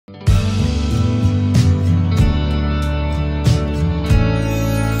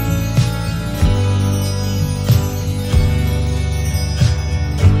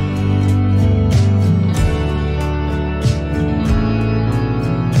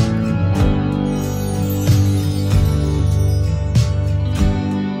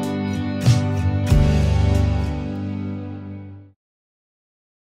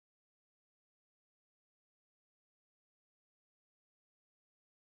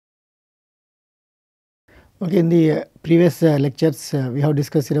Okay, in the previous lectures we have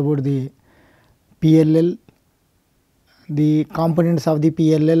discussed about the PLL, the components of the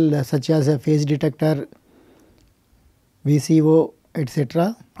PLL such as a phase detector, VCO,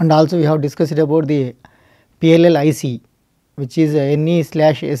 etc. And also we have discussed about the PLL IC, which is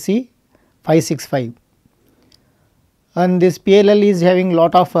NE/SE 565. And this PLL is having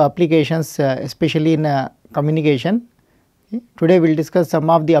lot of applications, especially in communication. Okay. Today we will discuss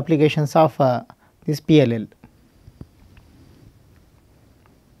some of the applications of this PLL.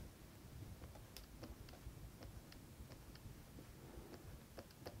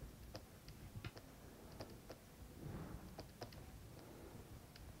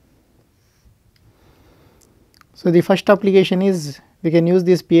 So, the first application is we can use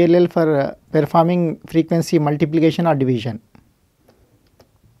this PLL for performing frequency multiplication or division.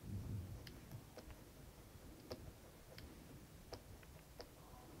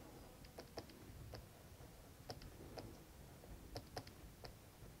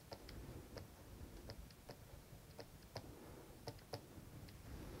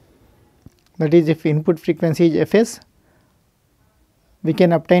 That is, if input frequency is Fs, we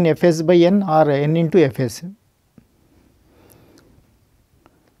can obtain Fs by n or n into Fs.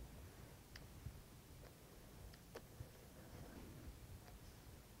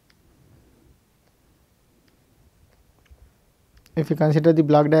 If you consider the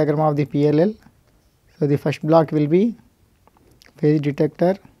block diagram of the PLL, so the first block will be phase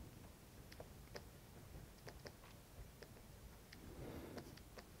detector,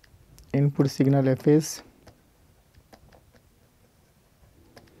 input signal Fs,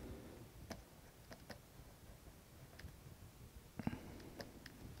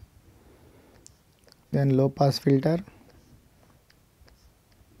 then low pass filter,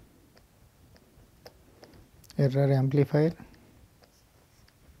 error amplifier,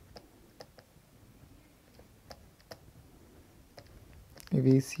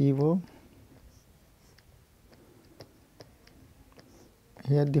 VCO.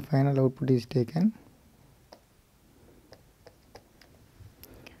 Here the final output is taken.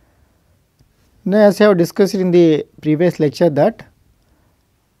 Now, as I have discussed in the previous lecture, that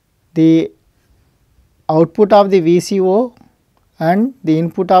the output of the VCO and the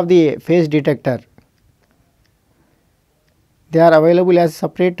input of the phase detector, they are available as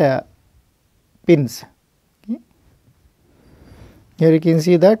separate pins. Okay. Here you can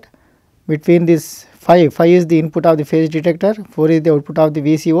see that between this 5 is the input of the phase detector, 4 is the output of the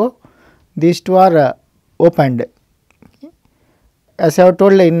VCO. These two are opened. Okay. As I have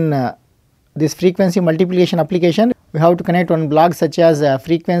told in this frequency multiplication application, we have to connect one block such as a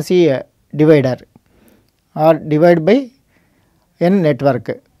frequency divider or divide by n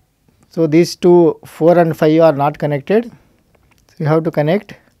network. So, these two 4 and 5 are not connected. So, you have to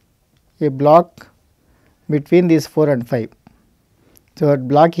connect a block between these 4 and 5. So, our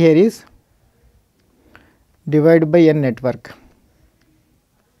block here is divide by n network.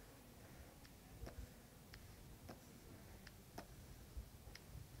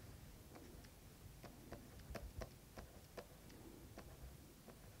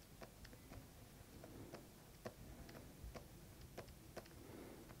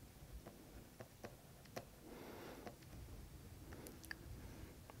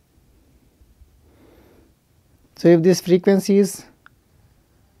 So, if this frequency is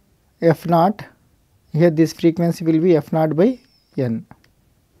f naught, here this frequency will be f naught by n.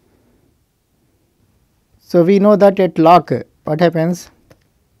 So, we know that at lock what happens,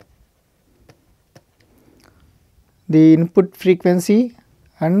 the input frequency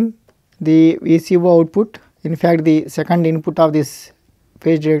and the VCO output, in fact the second input of this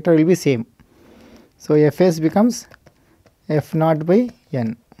phase detector will be same. So, Fs becomes f naught by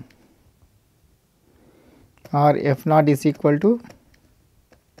n, or f naught is equal to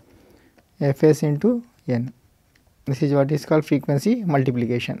Fs into n. This is what is called frequency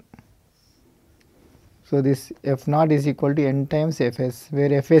multiplication. So, this f naught is equal to n times Fs,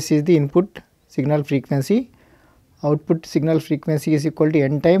 where Fs is the input signal frequency, output signal frequency is equal to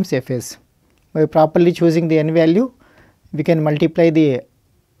n times Fs. By properly choosing the n value, we can multiply the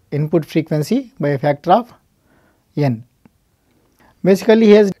input frequency by a factor of n. Basically,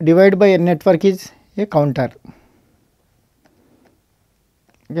 here divide by n network is a counter.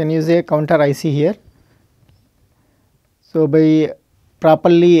 You can use a counter IC here. So, by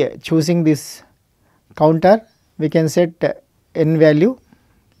properly choosing this counter, we can set n value.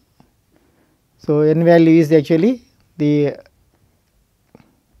 So, n value is actually the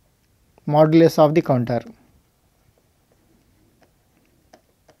modulus of the counter.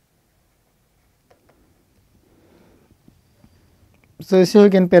 So you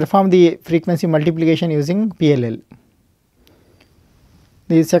can perform the frequency multiplication using PLL.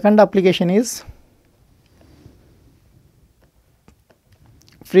 The second application is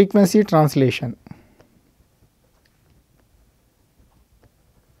frequency translation.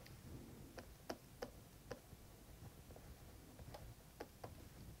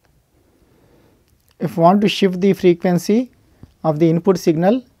 If you want to shift the frequency of the input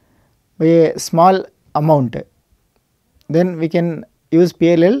signal by a small amount, then we can use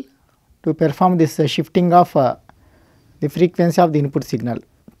PLL to perform this shifting of the frequency of the input signal.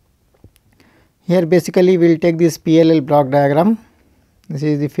 Here basically we will take this PLL block diagram. This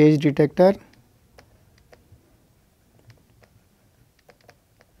is the phase detector,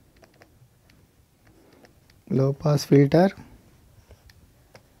 low pass filter,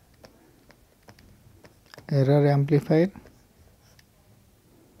 error amplifier,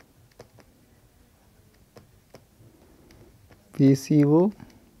 VCO,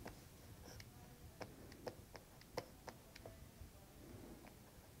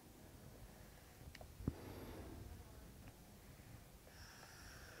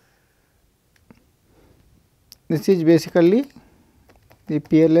 this is basically the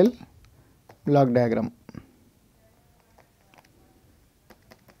PLL block diagram.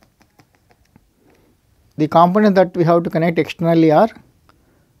 The components that we have to connect externally are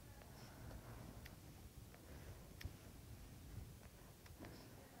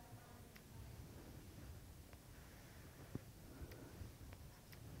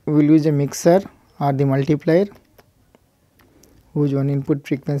we will use a mixer or the multiplier whose one input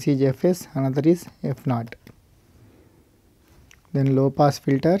frequency is Fs, another is F0. Then low pass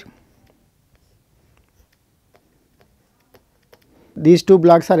filter. These two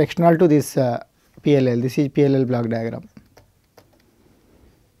blocks are external to this PLL. This is PLL block diagram.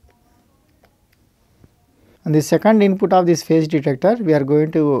 On the second input of this phase detector, we are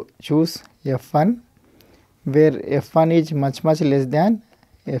going to choose F1, where F1 is much less than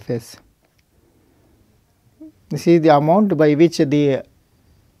Fs. This is the amount by which the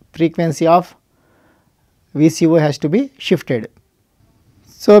frequency of VCO has to be shifted.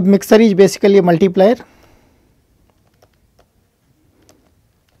 So, mixer is basically a multiplier.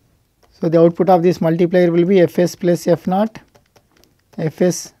 So, the output of this multiplier will be Fs plus F0,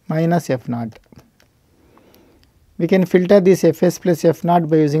 Fs minus F0. We can filter this Fs plus F0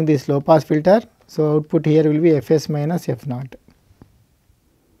 by using this low pass filter. So, output here will be Fs minus F0.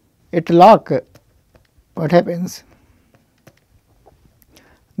 At lock, what happens?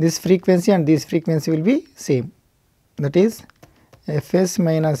 This frequency and this frequency will be same, that is Fs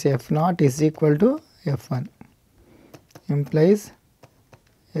minus F0 is equal to F1, implies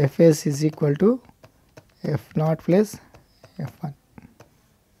Fs is equal to F0 plus F1.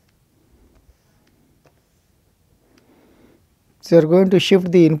 So, you are going to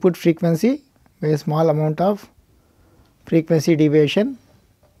shift the input frequency by a small amount of frequency deviation,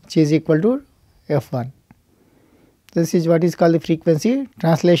 which is equal to F1. This is what is called the frequency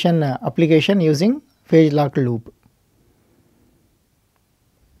translation application using phase locked loop.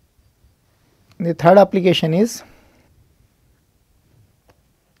 The third application is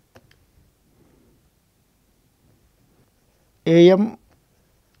AM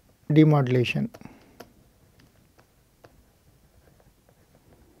demodulation,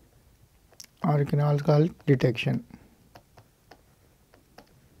 or you can also call it detection.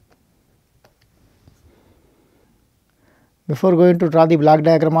 Before going to draw the block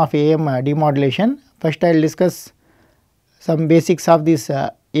diagram of AM demodulation, first I will discuss some basics of this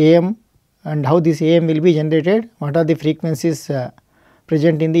AM and how this AM will be generated, what are the frequencies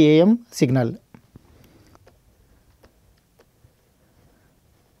present in the AM signal.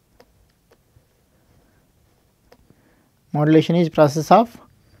 Modulation is process of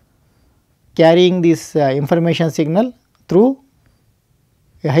carrying this information signal through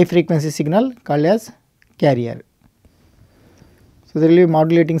a high frequency signal called as carrier. So, there will be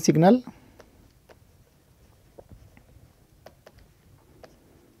modulating signal,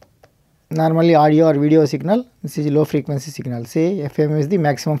 normally audio or video signal. This is low frequency signal, say FM is the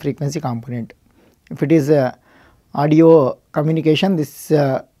maximum frequency component. If it is audio communication, this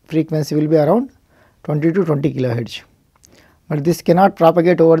frequency will be around 20 to 20 kilohertz. But this cannot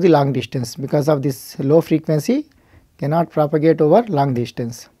propagate over the long distance because of this low frequency cannot propagate over long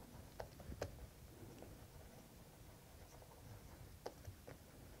distance.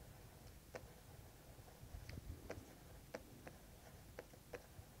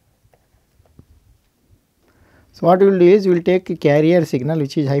 So, what we will do is we will take a carrier signal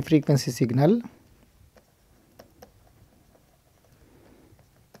which is high frequency signal,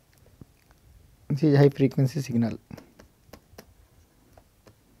 this is high frequency signal.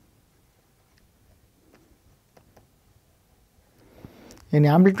 In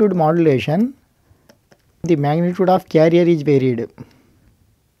amplitude modulation, the magnitude of carrier is varied.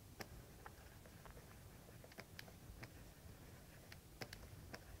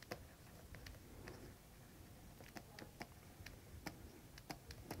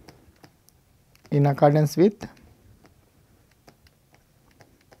 In accordance with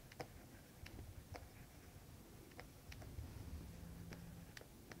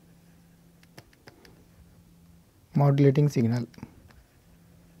modulating signal.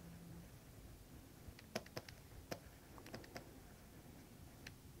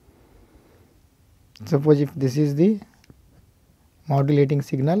 Suppose if this is the modulating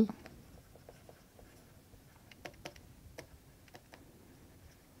signal,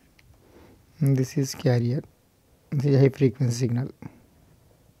 and this is carrier, this is high frequency signal.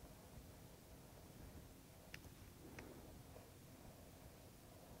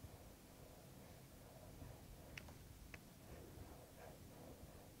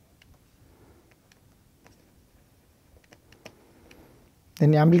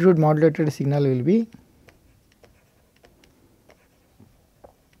 Then amplitude modulated signal will be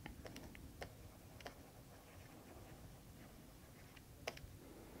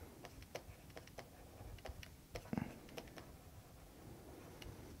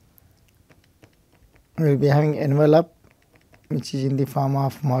having envelope which is in the form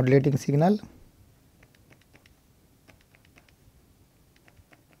of modulating signal,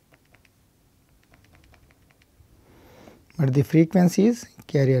 but the frequency is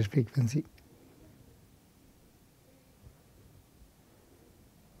carrier frequency.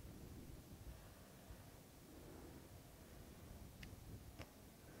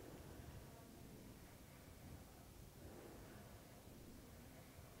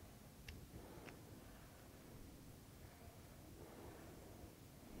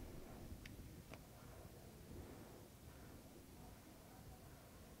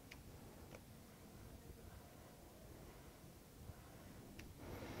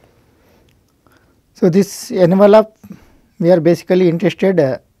 So, this envelope we are basically interested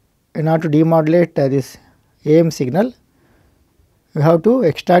in order to demodulate this AM signal, we have to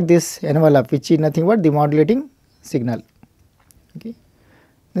extract this envelope which is nothing but the modulating signal. Okay.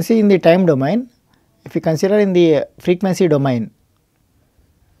 Now, see in the time domain, if you consider in the frequency domain,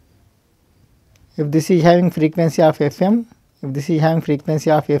 if this is having frequency of FM, if this is having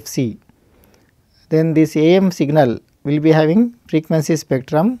frequency of FC, then this AM signal will be having frequency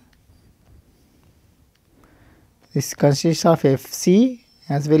spectrum. This consists of FC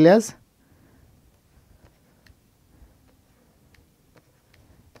as well as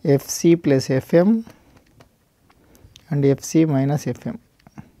FC plus FM and FC minus FM.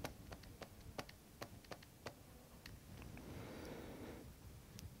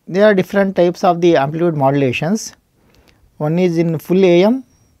 There are different types of the amplitude modulations. One is in full AM,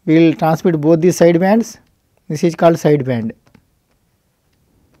 we will transmit both the sidebands. This is called sideband.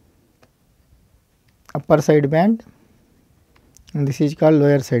 Upper sideband and this is called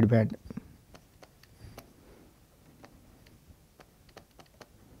lower sideband.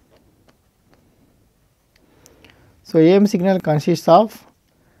 So, AM signal consists of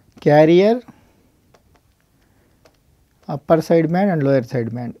carrier, upper sideband and lower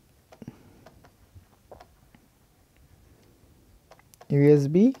sideband,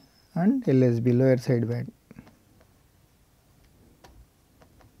 USB and LSB, lower sideband.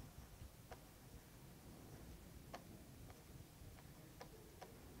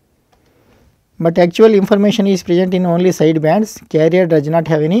 But actual information is present in only sidebands, carrier does not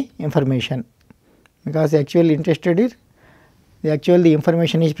have any information, because actually interested is the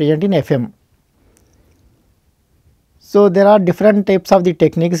information is present in FM. So, there are different types of the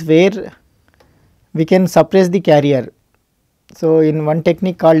techniques where we can suppress the carrier. So, in one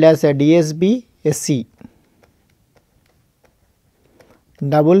technique called as a DSB SC,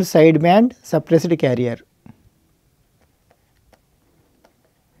 double sideband suppressed carrier.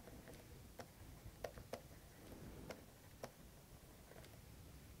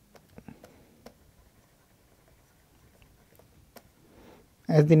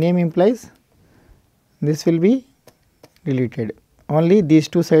 As the name implies, this will be deleted. Only these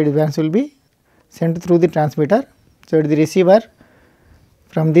two sidebands will be sent through the transmitter. So, the receiver,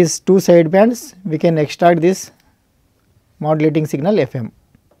 from these two sidebands we can extract this modulating signal FM.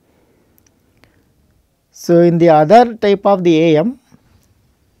 So, in the other type of the AM,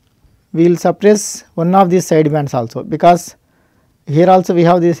 we will suppress one of these sidebands also, because here also we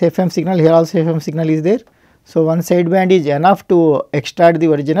have this FM signal, here also FM signal is there. So, one sideband is enough to extract the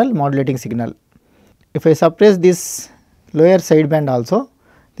original modulating signal. If I suppress this lower sideband also,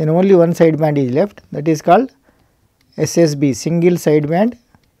 then only one sideband is left, that is called SSB, single sideband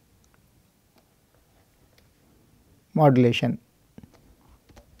modulation.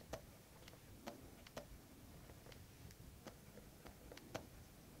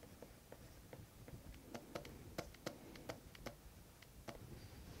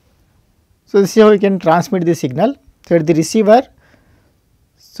 So, this is how we can transmit the signal. So, at the receiver,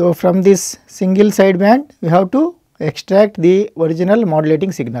 so from this single sideband we have to extract the original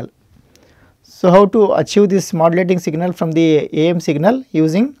modulating signal. So, how to achieve this modulating signal from the AM signal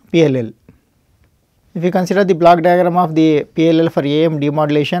using PLL? If you consider the block diagram of the PLL for AM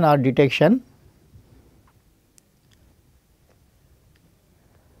demodulation or detection,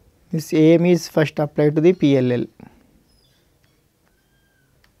 this AM is first applied to the PLL.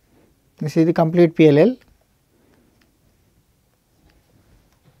 This is the complete PLL.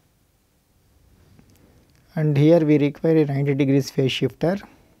 And here we require a 90 degrees phase shifter.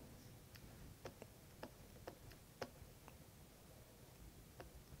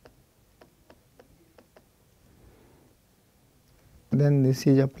 Then this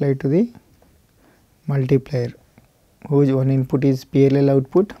is applied to the multiplier, whose one input is PLL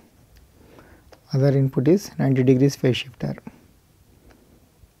output, other input is 90 degrees phase shifter.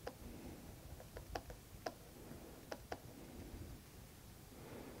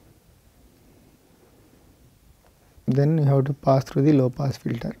 Then you have to pass through the low pass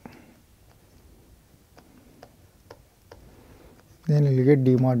filter. Then you will get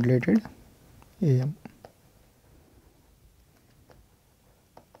demodulated AM.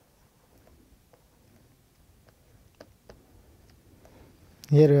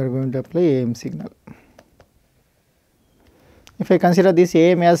 Here we are going to apply AM signal. If I consider this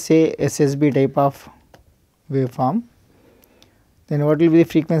AM as say SSB type of waveform, then what will be the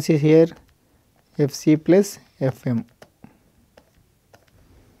frequency here? FC plus FM.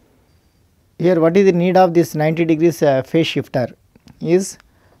 Here what is the need of this 90 degrees phase shifter is,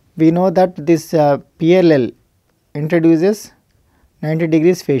 we know that this PLL introduces 90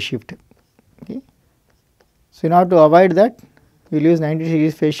 degrees phase shift. Okay. So, in order to avoid that, we will use 90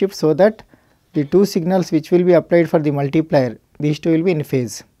 degrees phase shift, so that the two signals which will be applied for the multiplier, these two will be in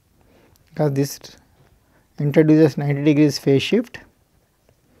phase, because this introduces 90 degrees phase shift.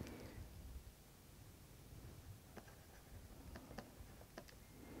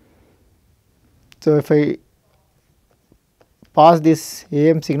 So, if I pass this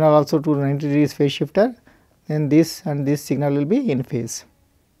AM signal also to 90 degrees phase shifter, then this and this signal will be in phase.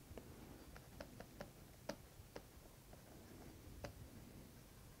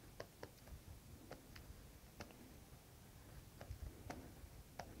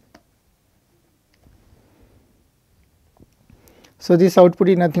 So, this output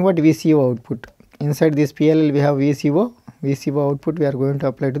is nothing but VCO output. Inside this PLL we have VCO output we are going to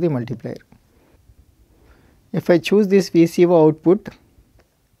apply to the multiplier. If I choose this VCO output,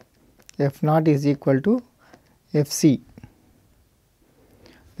 F naught is equal to FC,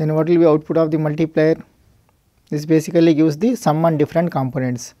 then what will be output of the multiplier? This basically gives the sum and different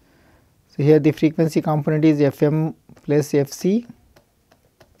components. So, here the frequency component is FM plus FC,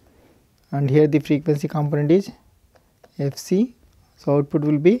 and here the frequency component is FC. So, output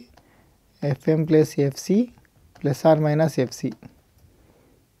will be FM plus FC plus or minus FC.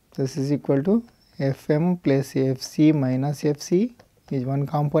 This is equal to Fm plus Fc minus Fc is one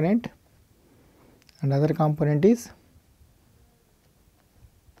component, and other component is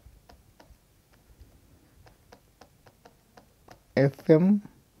Fm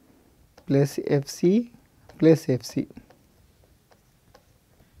plus Fc plus Fc.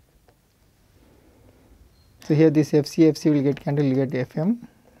 So, here this Fc will get cancelled, will get Fm,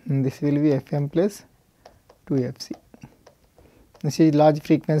 and this will be Fm plus 2Fc. This is large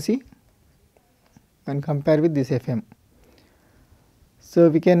frequency when compared with this FM. So,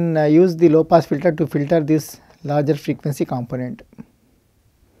 we can use the low pass filter to filter this larger frequency component.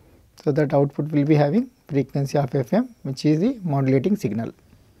 So, that output will be having frequency of FM, which is the modulating signal.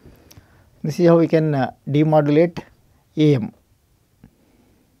 This is how we can demodulate AM.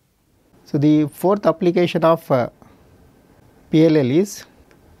 So, the fourth application of PLL is,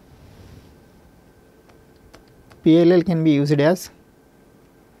 PLL can be used as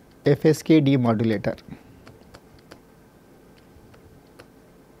FSK demodulator.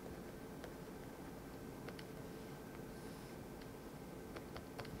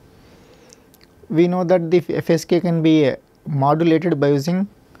 We know that the FSK can be modulated by using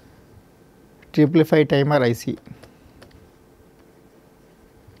 555 timer IC.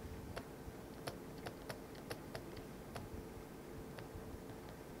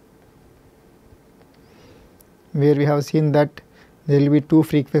 Where we have seen that there will be two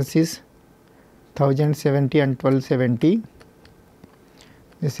frequencies, 1070 and 1270.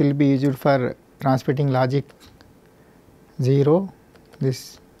 This will be used for transmitting logic 0,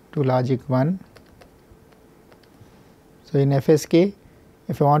 this to logic 1. So, in FSK,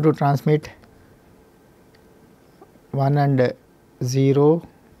 if I want to transmit 1 and 0,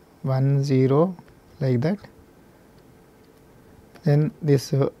 1, 0 like that, then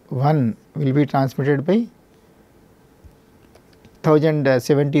this 1 will be transmitted by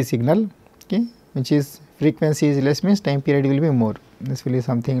 1070 signal, okay, which is frequency is less means time period will be more. This will be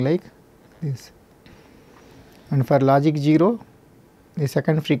something like this. And for logic 0, the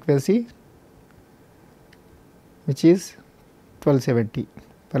second frequency which is 1270.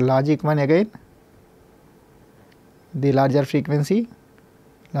 For logic 1 again the larger frequency,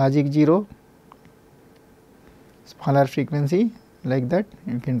 logic 0 smaller frequency, like that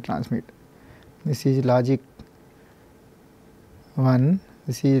you can transmit. This is logic 1,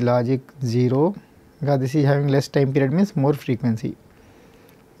 this is logic 0, because this is having less time period means more frequency.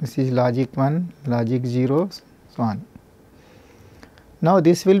 This is logic 1, logic 0, so on. Now,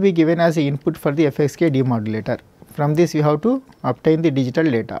 this will be given as a input for the FXK demodulator. From this you have to obtain the digital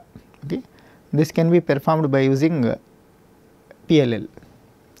data. Okay. This can be performed by using PLL.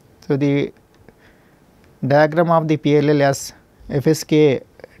 So, the diagram of the PLL as FSK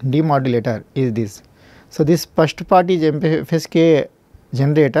demodulator is this. So, this first part is FSK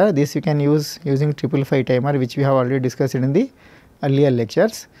generator, this you can use using 555 timer, which we have already discussed in the earlier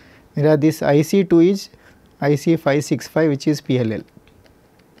lectures, whereas this IC2 is IC565, which is PLL.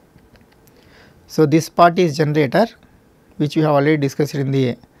 So, this part is generator, which we have already discussed in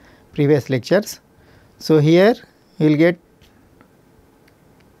the previous lectures. So, here you will get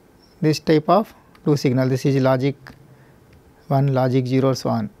this type of two signal, this is logic 1, logic 0, so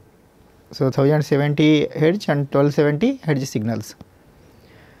on. So, 1070 Hz and 1270 Hz signals.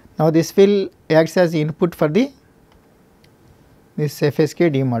 Now, this will acts as input for the this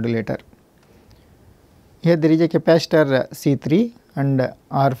FSK demodulator. Here there is a capacitor C3 and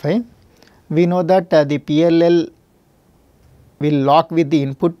R5. We know that the PLL will lock with the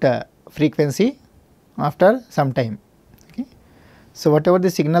input frequency after some time. Okay. So, whatever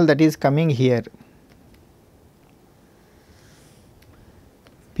the signal that is coming here,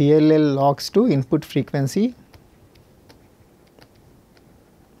 PLL locks to input frequency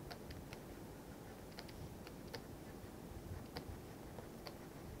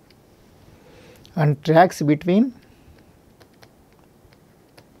and tracks between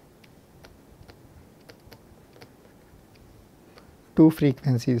two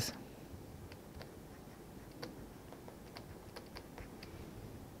frequencies.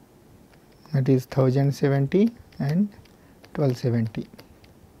 That is 1070 and 1270,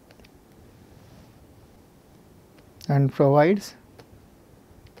 and provides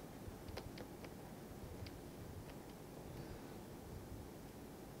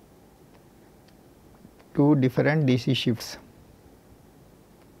two different DC shifts.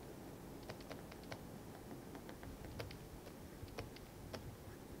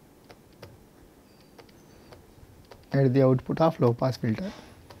 At the output of low pass filter.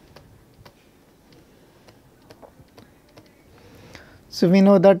 So, we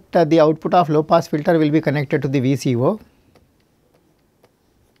know that the output of low pass filter will be connected to the VCO.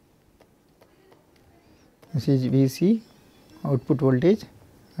 This is VC output voltage,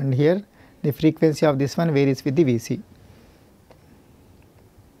 and here the frequency of this one varies with the VC.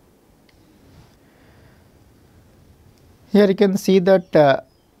 Here you can see that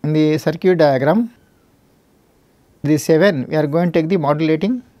in the circuit diagram, the 7 we are going to take the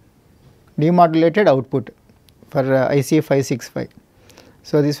demodulated output for IC565.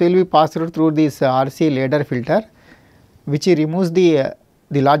 So, this will be passed through this RC ladder filter, which removes the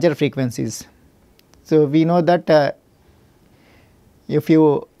larger frequencies. So, we know that if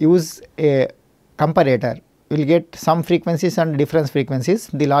you use a comparator, you will get some frequencies and difference frequencies.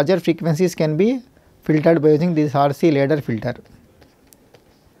 The larger frequencies can be filtered by using this RC ladder filter.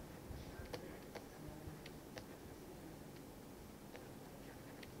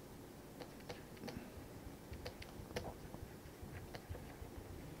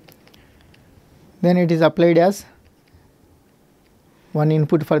 Then it is applied as one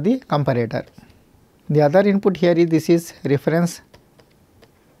input for the comparator. The other input here is this is reference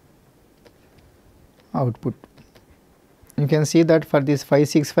output. You can see that for this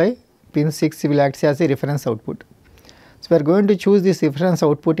 565 pin 6 will act as a reference output. So, we are going to choose this reference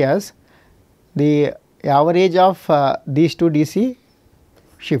output as the average of these two DC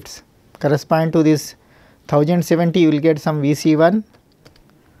shifts correspond to this 1070. You will get some VC1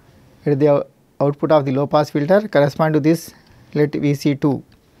 at the output of the low pass filter correspond to this let VC2.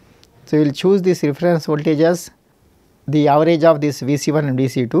 So, we will choose this reference voltage as the average of this Vc1 and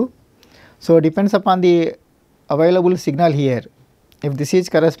Vc2. So, depends upon the available signal here. If this is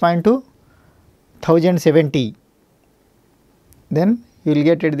correspond to 1070, then you will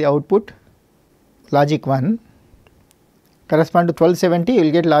get at the output logic 1. Correspond to 1270, you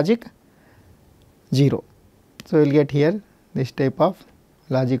will get logic 0. So, you will get here this type of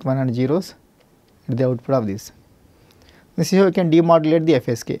logic 1 and zeros at the output of this. This is how you can demodulate the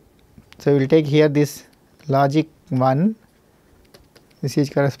FSK. So, we will take here this logic 1, this is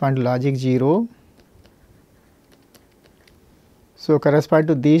correspond to logic 0. So, correspond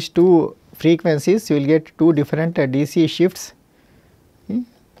to these two frequencies, you will get two different DC shifts.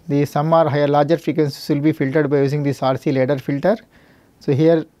 The some or higher larger frequencies will be filtered by using this RC ladder filter. So,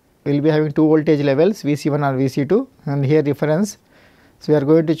 here we will be having two voltage levels Vc1 or Vc2 and here reference. So, we are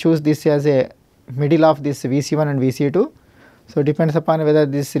going to choose this as a middle of this Vc1 and Vc2. So, depends upon whether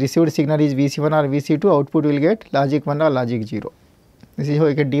this received signal is Vc1 or Vc2, output will get logic 1 or logic 0. This is how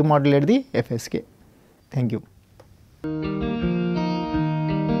you can demodulate the FSK. Thank you.